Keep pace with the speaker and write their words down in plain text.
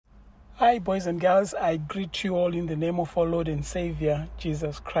Hi, boys and girls. I greet you all in the name of our Lord and Savior,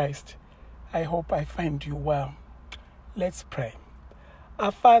 Jesus Christ. I hope I find you well. Let's pray.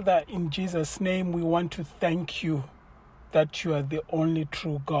 Our Father, in Jesus' name, we want to thank you that you are the only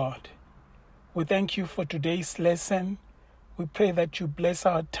true God. We thank you for today's lesson. We pray that you bless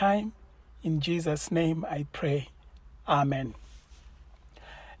our time. In Jesus' name, I pray. Amen.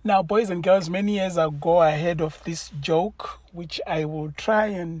 Now, boys and girls, many years ago, I heard of this joke, which I will try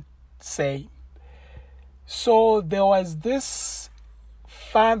and say. So there was this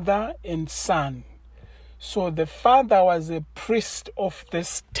father and son. So the father was a priest of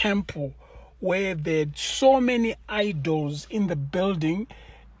this temple where there had so many idols in the building,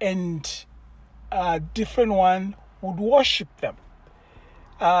 and a different one would worship them.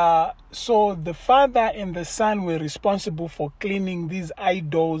 So the father and the son were responsible for cleaning these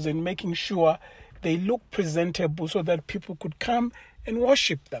idols and making sure they look presentable so that people could come and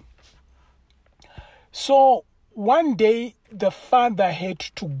worship them. So one day the father had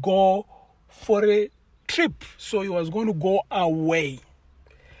to go for a trip. So he was going to go away.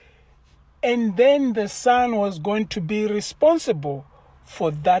 And then the son was going to be responsible for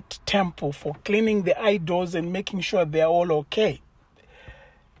that temple, for cleaning the idols and making sure they are all okay.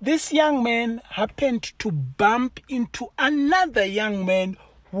 This young man happened to bump into another young man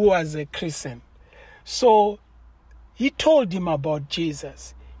who was a Christian. So he told him about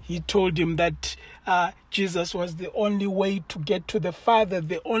Jesus. He told him that Jesus was the only way to get to the Father,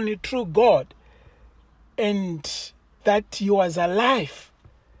 the only true God, and that he was alive.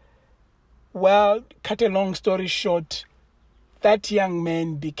 Well, cut a long story short, that young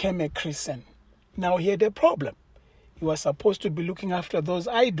man became a Christian. Now he had a problem. He was supposed to be looking after those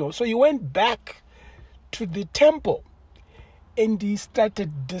idols. So he went back to the temple and he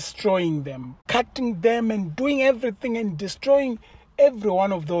started destroying them, cutting them and doing everything and destroying every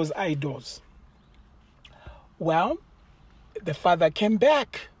one of those idols. Well, the father came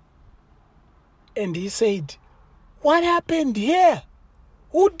back and he said, "What happened here?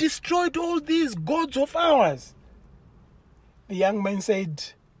 Who destroyed all these gods of ours?" The young man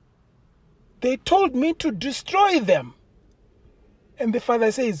said, "They told me to destroy them." And the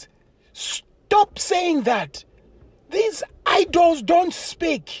father says, "Stop saying that. These idols don't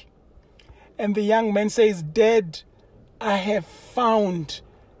speak." And the young man says, "Dad, I have found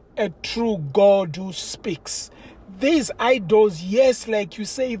a true God who speaks. These idols, yes, like you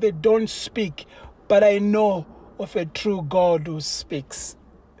say, they don't speak, but I know of a true God who speaks."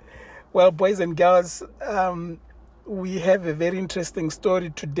 Well, boys and girls, we have a very interesting story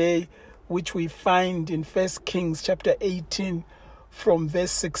today, which we find in 1 Kings chapter 18 from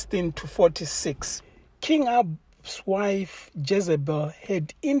verse 16 to 46. King Ahab's wife Jezebel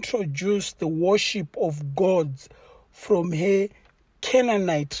had introduced the worship of gods from her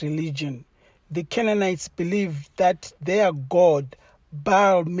Canaanite religion. The Canaanites believed that their god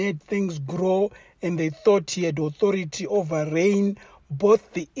Baal made things grow, and they thought he had authority over rain.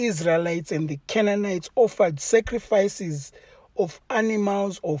 Both the Israelites and the Canaanites offered sacrifices of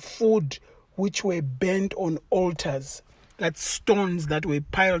animals or food which were burnt on altars. That's stones that were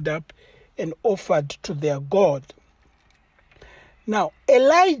piled up and offered to their god. Now,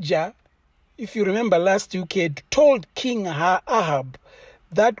 Elijah, if you remember last week, had told King Ahab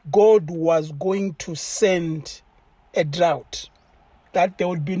that God was going to send a drought, that there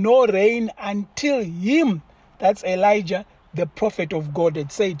would be no rain until him, that's Elijah, the prophet of God,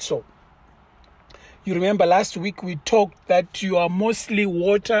 had said so. You remember last week we talked that you are mostly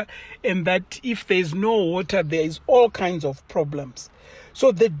water, and that if there is no water, there is all kinds of problems.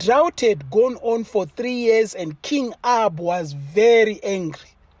 So the drought had gone on for 3 years, and King Ahab was very angry.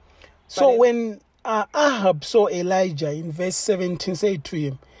 So when Ahab saw Elijah, in verse 17, said to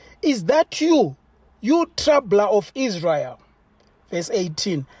him, "Is that you, you troubler of Israel?" Verse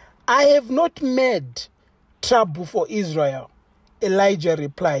 18, "I have not made trouble for Israel." Elijah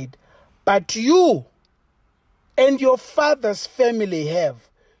replied, "But you and your father's family have.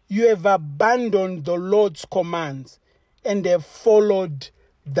 You have abandoned the Lord's commands and have followed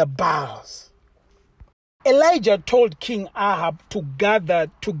the Baals." Elijah told King Ahab to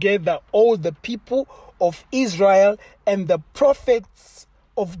gather together all the people of Israel and the prophets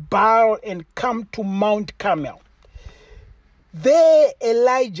of Baal and come to Mount Carmel. There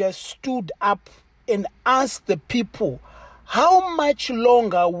Elijah stood up and asked the people, "How much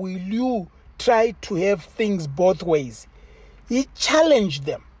longer will you try to have things both ways?" He challenged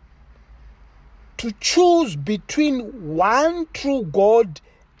them to choose between one true God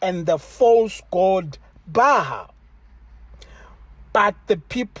and the false god Baal. But the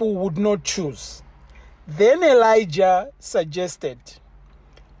people would not choose. Then Elijah suggested,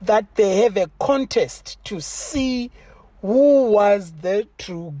 that they have a contest to see who was the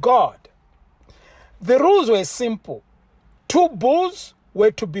true God. The rules were simple. 2 bulls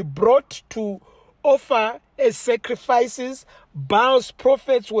were to be brought to offer as sacrifices. Baal's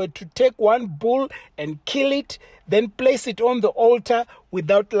prophets were to take 1 bull and kill it, then place it on the altar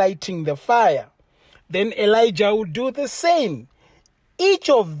without lighting the fire. Then Elijah would do the same. Each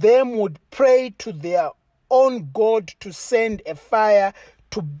of them would pray to their own God to send a fire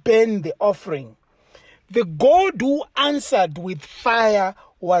to burn the offering. The God who answered with fire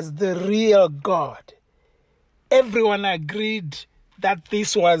was the real God. Everyone agreed that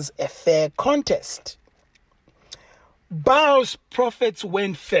this was a fair contest. Baal's prophets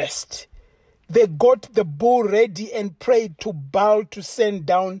went first. They got the bull ready and prayed to Baal to send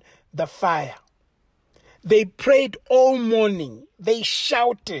down the fire. They prayed all morning. They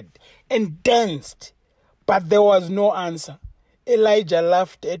shouted and danced, but there was no answer. Elijah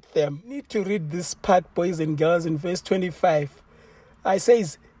laughed at them. Need to read this part, boys and girls, in verse 25. I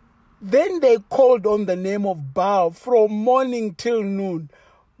says, then they called on the name of Baal from morning till noon.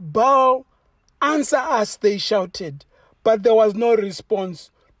 Baal, answer us, they shouted. But there was no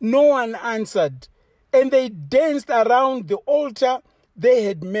response. No one answered. And they danced around the altar they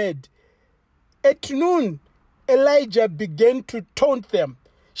had made. At noon, Elijah began to taunt them.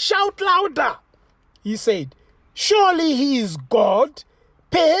 Shout louder, he said. Surely he is God.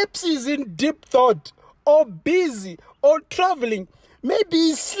 Perhaps he's in deep thought, or busy, or traveling. Maybe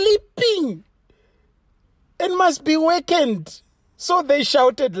he's sleeping and must be wakened. So they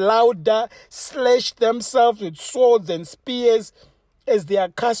shouted louder, slashed themselves with swords and spears as their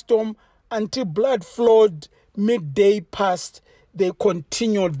custom until blood flowed. Midday passed. They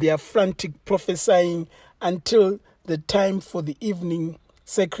continued their frantic prophesying until the time for the evening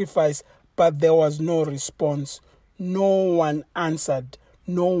sacrifice, but there was no response. No one answered.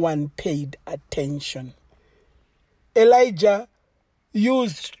 No one paid attention. Elijah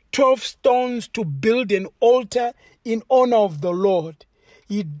used 12 stones to build an altar in honor of the Lord.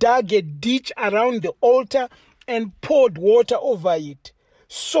 He dug a ditch around the altar and poured water over it,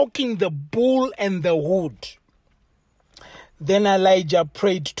 soaking the bull and the wood. Then Elijah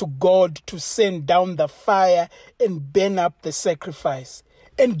prayed to God to send down the fire and burn up the sacrifice.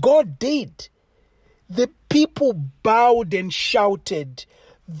 And God did. The people bowed and shouted,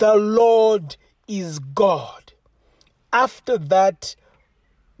 "The Lord is God." After that,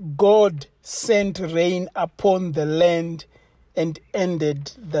 God sent rain upon the land and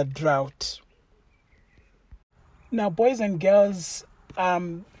ended the drought. Now, boys and girls,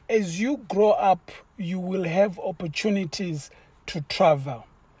 as you grow up, you will have opportunities to travel.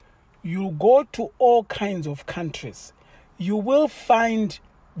 You'll go to all kinds of countries. You will find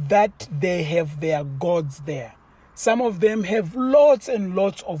that they have their gods there. Some of them have lots and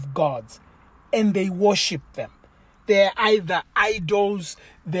lots of gods, and they worship them. They're either idols,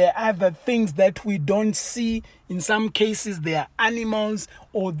 they're either things that we don't see. In some cases, they are animals,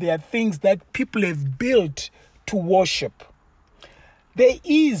 or they are things that people have built to worship. There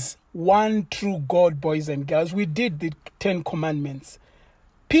is one true God, boys and girls. We did the 10 Commandments.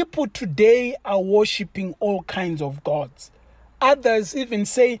 People today are worshiping all kinds of gods. Others even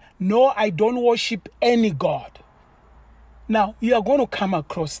say, no, I don't worship any God. Now, you are going to come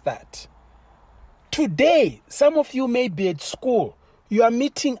across that. Today, some of you may be at school. You are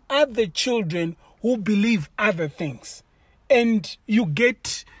meeting other children who believe other things. And you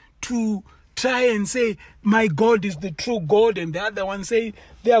get to try and say, my God is the true God. And the other one say,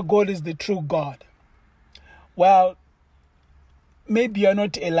 their God is the true God. Well, maybe you're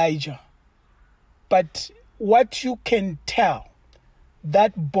not Elijah. But what you can tell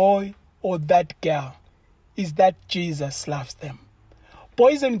that boy or that girl is that Jesus loves them.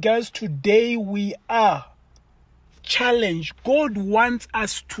 Boys and girls, today we are challenged. God wants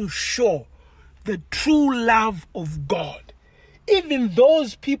us to show the true love of God. Even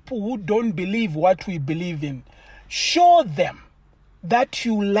those people who don't believe what we believe in, show them that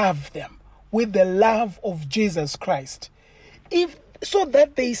you love them with the love of Jesus Christ. So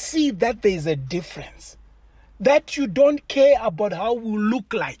that they see that there is a difference. That you don't care about how we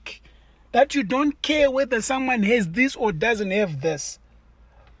look like. That you don't care whether someone has this or doesn't have this.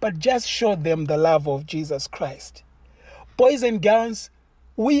 But just show them the love of Jesus Christ. Boys and girls,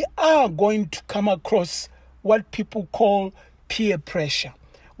 we are going to come across what people call peer pressure,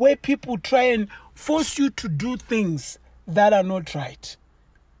 where people try and force you to do things that are not right.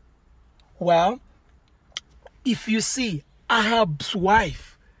 Well, if you see, Ahab's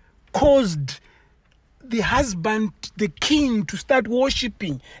wife caused the husband, the king, to start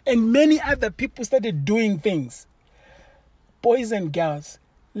worshipping, and many other people started doing things. Boys and girls,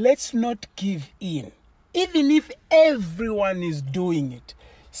 let's not give in. Even if everyone is doing it,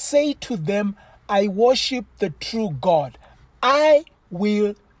 say to them, I worship the true God. I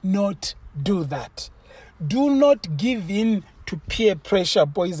will not do that. Do not give in to peer pressure,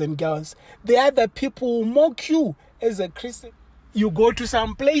 boys and girls. The other people will mock you as a Christian. You go to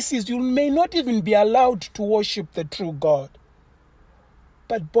some places, you may not even be allowed to worship the true God.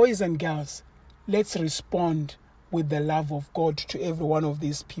 But boys and girls, let's respond with the love of God to every one of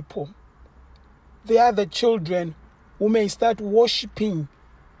these people. There are the children who may start worshiping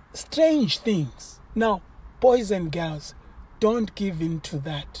strange things. Now, boys and girls, don't give in to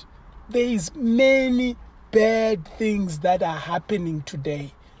that. There is many bad things that are happening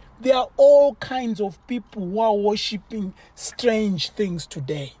today. There are all kinds of people who are worshiping strange things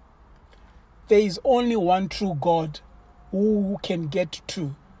today. There is only one true God who can get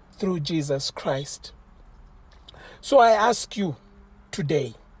to through Jesus Christ. So I ask you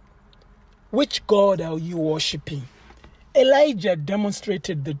today, which God are you worshiping? Elijah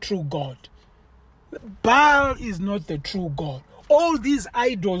demonstrated the true God. Baal is not the true God. All these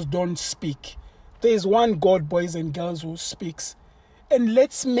idols don't speak. There is one God, boys and girls, who speaks. And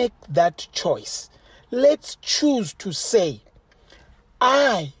let's make that choice. Let's choose to say,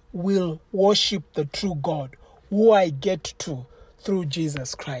 I will worship the true God who I get to through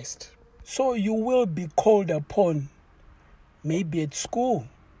Jesus Christ. So you will be called upon, maybe at school,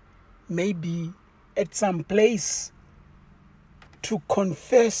 maybe at some place, to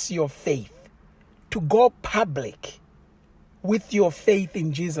confess your faith, to go public with your faith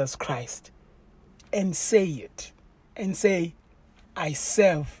in Jesus Christ and say it, and say, I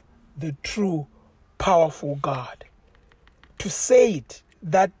serve the true, powerful God. To say it,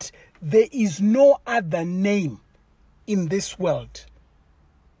 that there is no other name in this world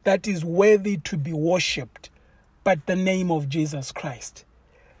that is worthy to be worshipped but the name of Jesus Christ.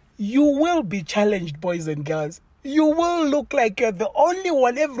 You will be challenged, boys and girls. You will look like you're the only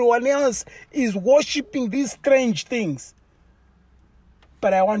one. Everyone else is worshiping these strange things.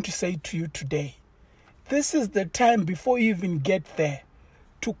 But I want to say to you today, this is the time before you even get there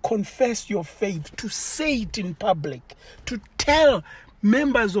to confess your faith, to say it in public, to tell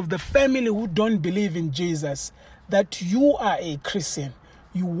members of the family who don't believe in Jesus that you are a Christian.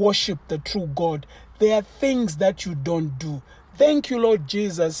 You worship the true God. There are things that you don't do. Thank you, Lord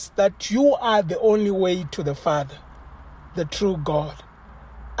Jesus, that you are the only way to the Father, the true God.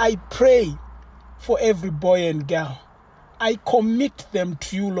 I pray for every boy and girl. I commit them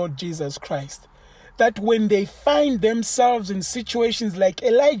to you, Lord Jesus Christ, that when they find themselves in situations like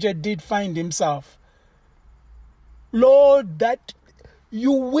Elijah did find himself, Lord, that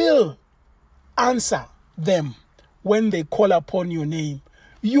you will answer them when they call upon your name.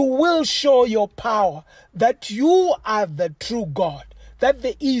 You will show your power that you are the true God, that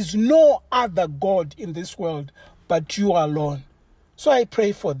there is no other God in this world but you alone. So I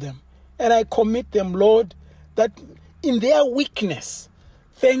pray for them and I commit them, Lord, that in their weakness,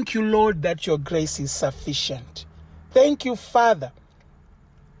 thank you, Lord, that your grace is sufficient. Thank you, Father.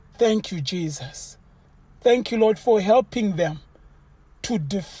 Thank you, Jesus. Thank you, Lord, for helping them to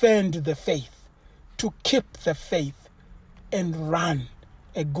defend the faith, to keep the faith, and run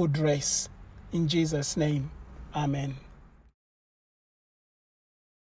a good race. In Jesus' name, amen.